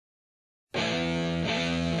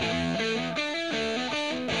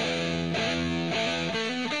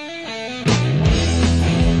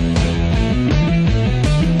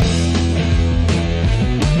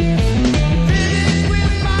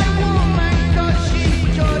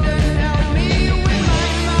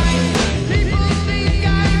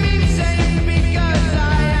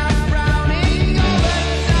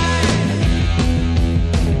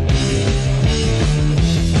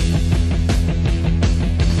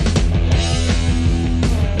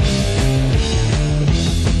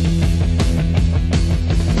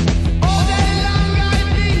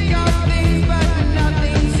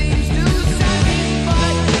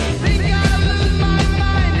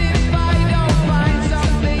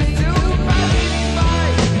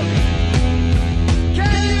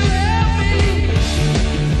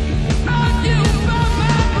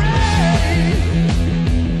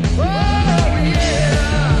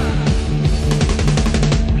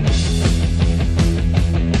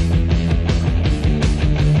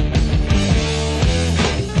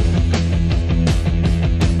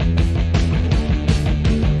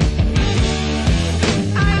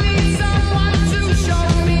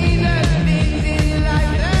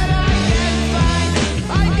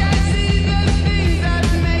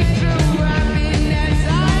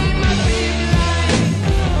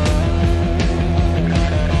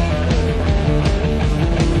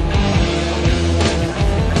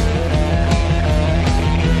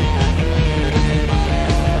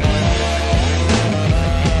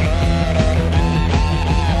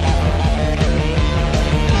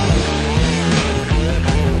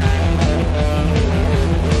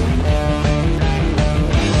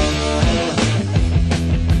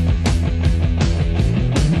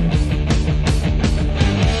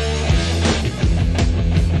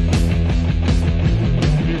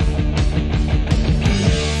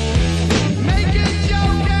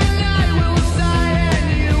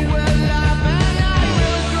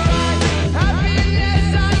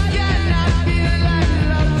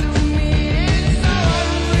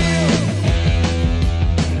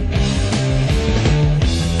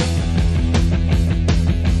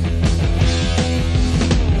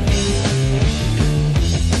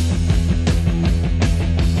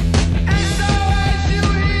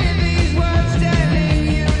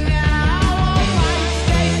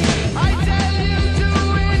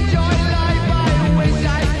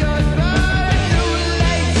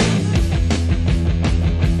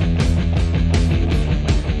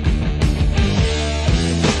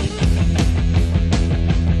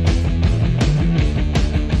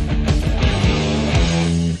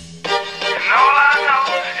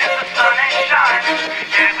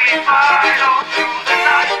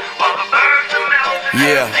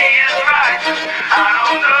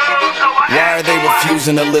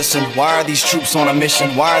refusing to listen? Why are these troops on a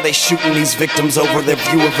mission? Why are they shooting these victims over their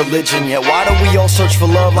view of religion? Yeah, why do we all search for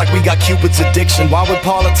love like we got Cupid's addiction? Why with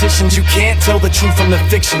politicians you can't tell the truth from the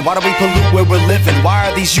fiction? Why do we pollute where we're living? Why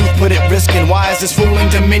are these youth put at risk? And why is this ruling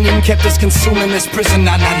dominion kept us consuming this prison?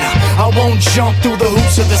 Nah, nah, nah, I won't jump through the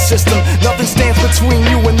hoops of the system. Nothing stands between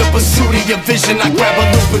you and the pursuit of your vision. I grab a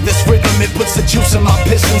loop with this rhythm, it puts the juice in my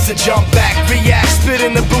pistons to jump back, react, spit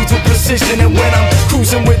in the booth with precision. And when I'm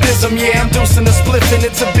cruising with ism, yeah, I'm deucing a spliff, and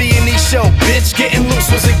it's a B&E show, bitch. Getting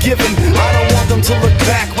loose was a given. I don't want them to look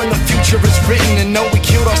back when the future is written and know we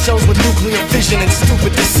killed ourselves with nuclear fission and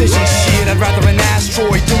stupid decisions. Shit, I'd rather an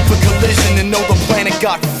asteroid doomed for collision and know the planet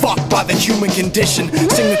got fucked by the human condition.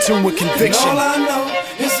 Sing the tune with conviction. All I know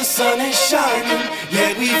is the sun is shining,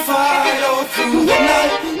 yet we fight all through the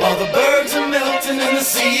night while the bergs are melting and the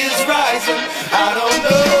sea is rising. I don't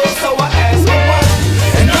know, so I ask them why.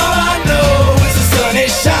 And all I know is the sun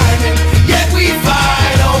is shining, yet we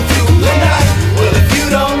fight all through the night. Well, if you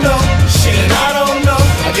don't know, shit, and I don't know,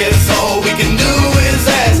 I guess all we can do is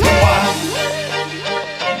ask them why.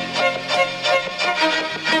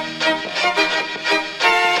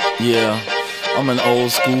 Yeah, I'm an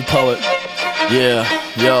old school poet. Yeah,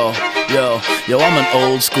 yo, I'm an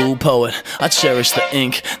old school poet. I cherish the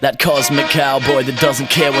ink, that cosmic cowboy that doesn't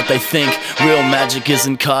care what they think. Real magic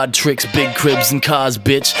isn't card tricks, big cribs and cars,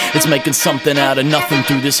 bitch. It's making something out of nothing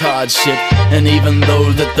through this hard shit. And even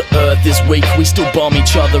though that the earth is weak, we still bomb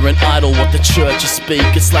each other and idle what the churches speak.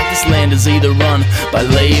 It's like this land is either run by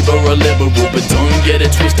labor or liberal, but don't get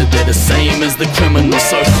it twisted, they're the same as the criminals.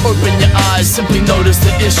 So open your eyes, simply notice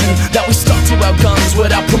the issue, that we stuck to our guns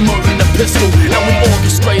without promoting the pistol. And we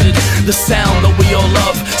orchestrated the sound that we all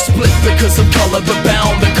love, split because of color but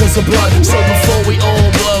bound because of blood. So before we all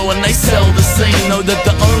blow and they sell the scene, know that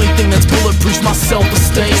the only thing that's bulletproof's my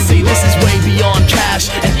self-esteem. See, this is way beyond cash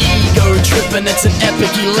and ego tripping. It's an epic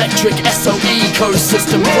electric SO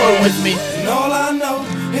ecosystem. Grow with me. And all I know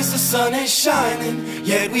is the sun is shining,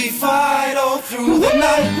 yet we fight all through the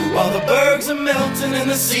night while the bergs are melting and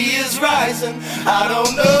the sea is rising. I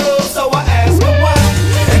don't know, so I ask them why.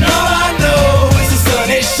 And all I know is the sun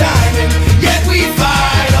is shining, yet we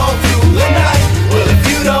fight all through the night. Well, if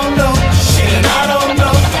you don't know, shit, and I don't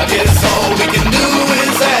know, I guess all we can do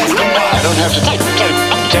is ask them why. I don't have to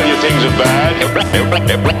tell you things are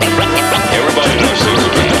bad.